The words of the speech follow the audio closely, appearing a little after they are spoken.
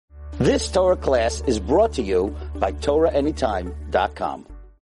This Torah class is brought to you by TorahAnytime.com.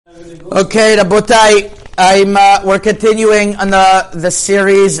 Okay, Rabotai, we're continuing on the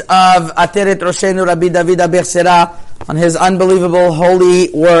series of Ateret Roshenu Rabbi David Abichsera on his unbelievable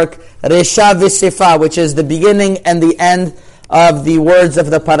holy work Resha V'Sefa, which is the beginning and the end of the words of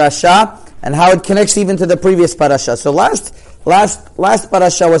the parasha and how it connects even to the previous parasha. So last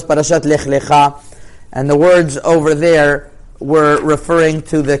parasha was Parashat Lech Lecha, and the words over there were referring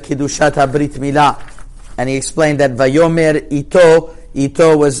to the Kiddushat HaBrit Milah, and he explained that Vayomer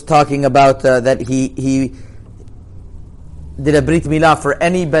Ito was talking about that he did a Brit Milah for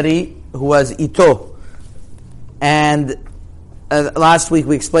anybody who was Ito. And last week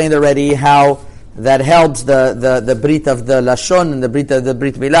we explained already how that helps the Brit of the Lashon and the Brit of the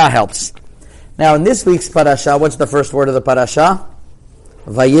Brit Milah helps. Now in this week's parasha, what's the first word of the parasha?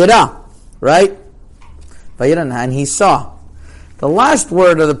 Vayera, right? Vayera, and he saw. The last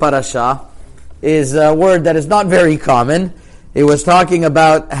word of the parasha is a word that is not very common. It was talking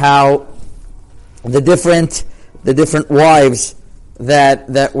about how the different wives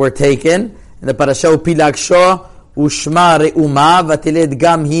that were taken in the parasha. Pilagsho ushma reuma vatiled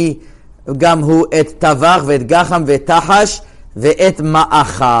gam hu et tavach ve'et gacham ve'et tahash ve'et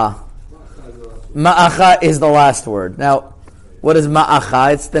ma'acha. Ma'acha is the last word. Now, what is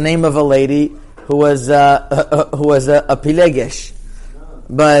ma'acha? It's the name of a lady who was a pilegesh.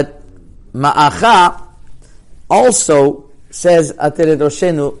 But ma'acha also says Ateret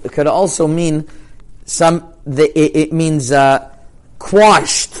Roshenu, it could also mean it means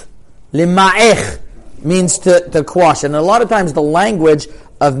quashed. Lima'ech means to quash. And a lot of times the language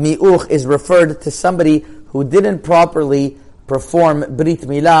of mi'uch is referred to somebody who didn't properly perform Brit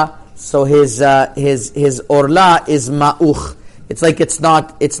Milah, so his orla is ma'uch. It's like it's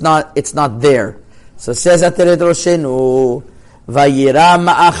not there. So says Ateret Roshenu, Vayira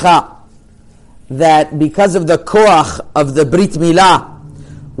ma'acha, that because of the koach of the Brit Milah,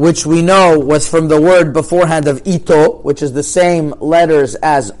 which we know was from the word beforehand of Ito, which is the same letters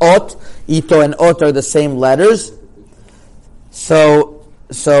as Ot. Ito and Ot are the same letters. So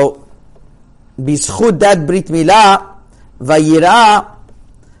b'zchut that Brit Milah, Vayira,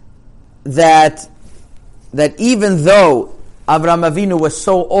 that even though Avraham Avinu was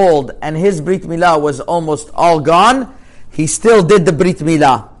so old and his Brit Milah was almost all gone, he still did the Brit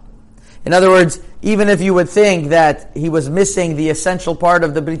Milah. In other words, even if you would think that he was missing the essential part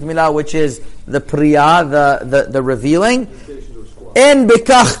of the Brit Milah, which is the Priya, the revealing, En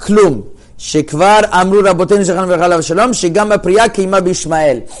bekach klum, shekvar amru rabotenu zechan v'chalav shalom, shegam ha-priya keima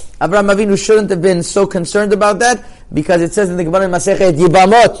b'Yishmael. Avraham Avinu shouldn't have been so concerned about that, because it says in the Gemara in Masechet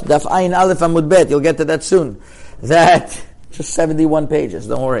Yibamot, Daf Ayin Aleph Amud Bet, you'll get to that soon, that, just 71 pages,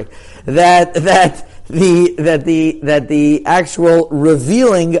 don't worry, that the actual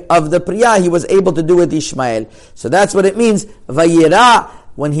revealing of the Priya he was able to do with Ishmael. So that's what it means. Vayira,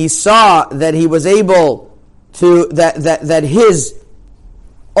 when he saw that he was able to, that his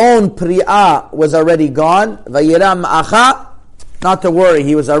own Priya was already gone, Vayira ma'acha, not to worry,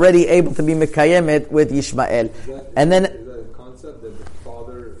 he was already able to be Mekayemet with Ishmael. And then, is that a concept that the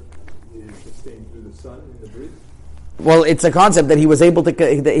father is sustained through the son in the Brit? well, it's a concept that he was able to.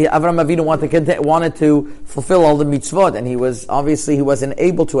 Avraham Avinu wanted to fulfill all the mitzvot, and he wasn't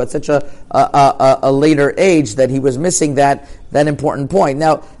able to at such a later age that he was missing that important point.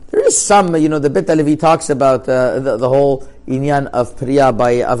 Now there is some, the Beit HaLevi talks about the whole inyan of Priya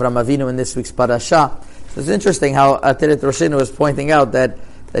by Avraham Avinu in this week's parasha. So it's interesting how Ateret Roshenu was pointing out that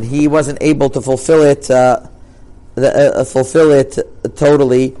he wasn't able to fulfill it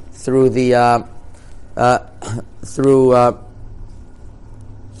totally through the. Through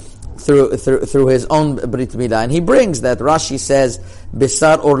his own Brit Milah. And he brings that Rashi says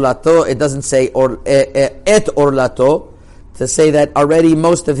Besar Orlato, it doesn't say Et Orlato, to say that already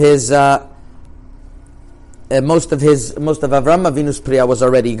most of Avraham Avinu's Priya was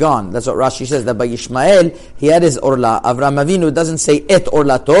already gone. That's what Rashi says, that by Ishmael he had his Orla. Avraham Avinu doesn't say Et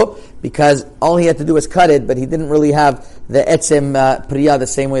Orlato, because all he had to do was cut it, but he didn't really have the Etzem Priya the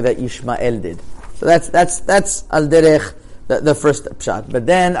same way that Ishmael did. So that's al derech, the first pshat. But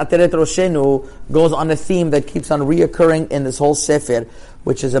then Ateret Roshenu goes on a theme that keeps on reoccurring in this whole sefer,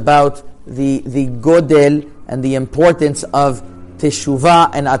 which is about the godel and the importance of teshuvah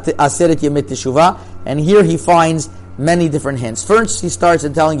and aseret yemei teshuvah. And here he finds many different hints. First, he starts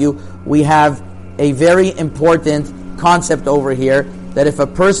in telling you we have a very important concept over here, that if a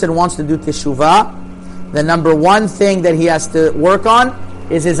person wants to do teshuvah, the number one thing that he has to work on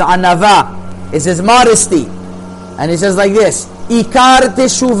is his anava, is his modesty. And he says like this: Ikar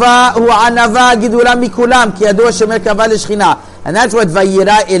teshuvah hu anava gidula mikulam ki yadua shemer kava l'shchina. And that's what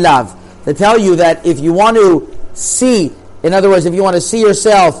vayira elav, to tell you that if you want to see, in other words, if you want to see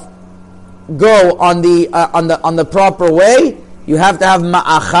yourself go on the proper way, you have to have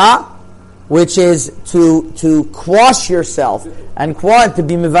ma'acha, which is to quash yourself and to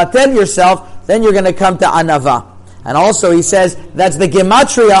be mivatel yourself. Then you're going to come to anava. And also he says that's the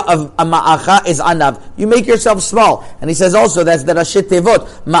gematria of ma'acha is anav. You make yourself small. And he says also that's the Rashi Tevot.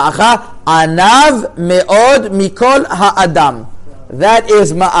 Ma'acha anav me'od mikol ha'adam. That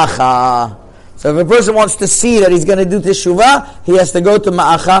is ma'acha. So if a person wants to see that he's going to do teshuvah, he has to go to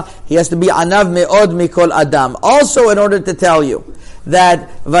ma'acha. He has to be anav me'od mikol adam. Also in order to tell you that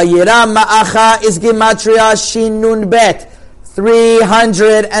vayira ma'acha is gematria shin nun bet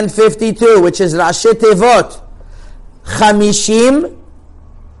 352, which is Rashi Tevot Chamishim,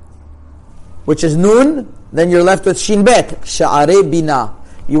 which is Nun. Then you're left with Shin Bet, Sha'arei Bina.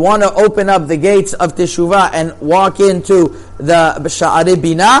 You want to open up the gates of Teshuvah and walk into the Sha'arei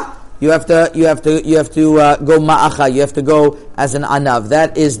Bina. You have to go Ma'acha. You have to go as an Anav.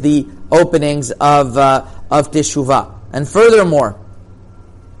 That is the openings of Teshuvah. And furthermore,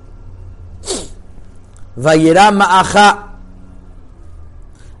 Vayira Ma'acha,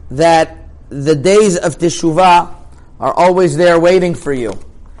 that the days of Teshuvah are always there waiting for you.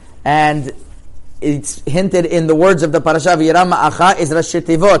 And it's hinted in the words of the parasha, Vayira Ma'acha is Rashi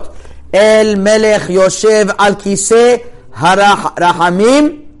Tevot El Melech Yoshev Al Kiseh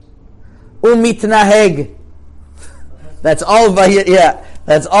Harahamim Umitnaheg. That's all Vayira,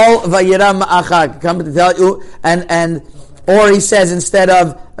 that's all Vayira Ma'acha. Come to tell you, and or he says instead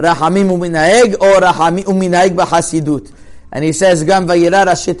of Rahamim Uminaheg or Rahamim Uminaheg B'Hasidut. And he says, Gam Vayira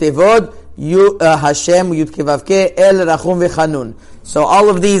Rashi Tevot Hashem Yudkevavke El Rachum V'Chanun. So all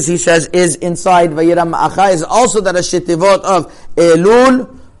of these, he says, is inside Vayira Ma'acha, is also the Rashi Tevot of Elul,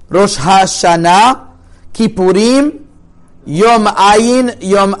 Rosh Hashanah, Kippurim, Yom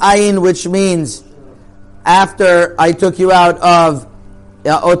Ayin, which means after I took you out of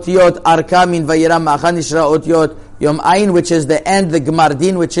Otiyot Arka min Vayira Ma'acha Nishra Otiyot Yom Ayin, which is the end, the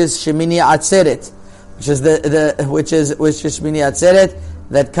Gemardin, which is Shemini Atzeret, which is Shemini Atzeret,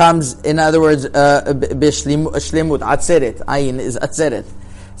 that comes, in other words, Shlemut Atzeret. Ayin is Atzeret.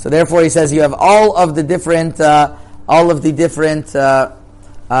 So therefore, he says you have all of the different Yamim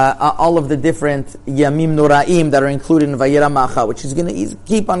Noraim that are included in Vayira Ma'acha, which is going to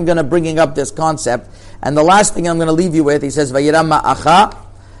keep on bringing up this concept. And the last thing I'm going to leave you with, he says Vayira Ma'acha.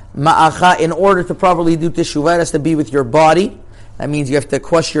 Ma'acha, in order to properly do teshuvah, it has to be with your body. That means you have to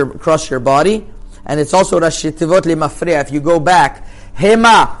crush your body. And it's also Rashi Tevot Lemafreya. If you go back,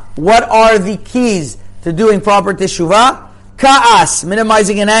 Hema, what are the keys to doing proper teshuvah? Ka'as,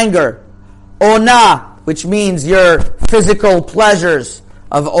 minimizing in anger. Ona, which means your physical pleasures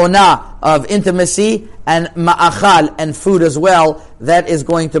of ona, of intimacy, and ma'achal, and food as well. That is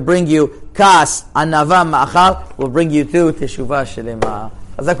going to bring you Ka'as, anava, ma'achal, will bring you to teshuvah shelema.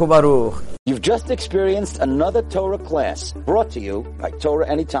 Chazaku Baruch. You've just experienced another Torah class brought to you by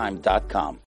TorahAnytime.com.